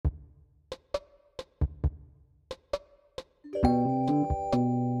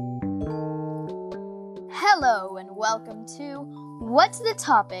Hello and welcome to What's the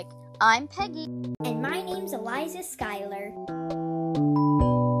Topic? I'm Peggy. And my name's Eliza Schuyler.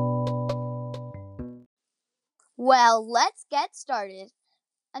 Well, let's get started.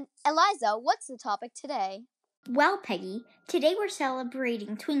 And Eliza, what's the topic today? Well, Peggy, today we're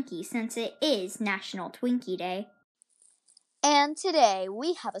celebrating Twinkies since it is National Twinkie Day. And today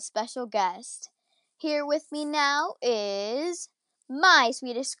we have a special guest. Here with me now is my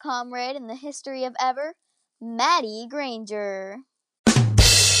sweetest comrade in the history of ever, Maddie Granger.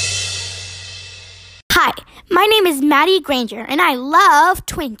 Hi, my name is Maddie Granger, and I love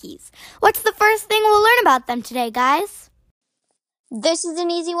Twinkies. What's the first thing we'll learn about them today, guys? This is an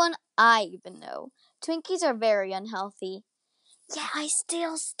easy one, I even know. Twinkies are very unhealthy. Yeah, I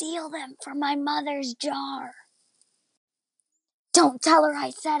still steal them from my mother's jar. Don't tell her I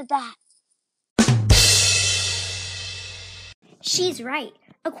said that. She's right.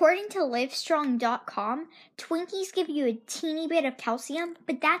 According to Livestrong.com, Twinkies give you a teeny bit of calcium,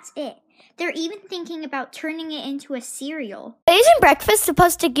 but that's it. They're even thinking about turning it into a cereal. Isn't breakfast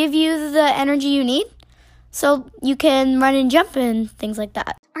supposed to give you the energy you need? So you can run and jump and things like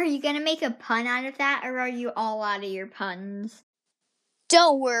that. Are you going to make a pun out of that, or are you all out of your puns?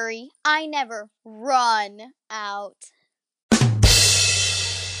 Don't worry, I never run out.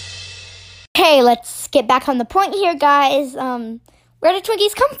 Okay, let's get back on the point here, guys. Where did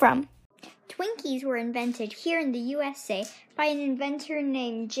Twinkies come from? Twinkies were invented here in the USA by an inventor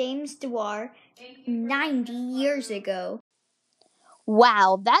named James Dewar 90 years ago.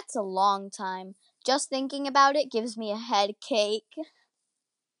 Wow, that's a long time. Just thinking about it gives me a headache.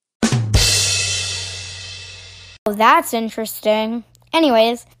 Oh, that's interesting.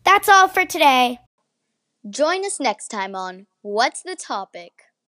 Anyways, that's all for today. Join us next time on What's the Topic?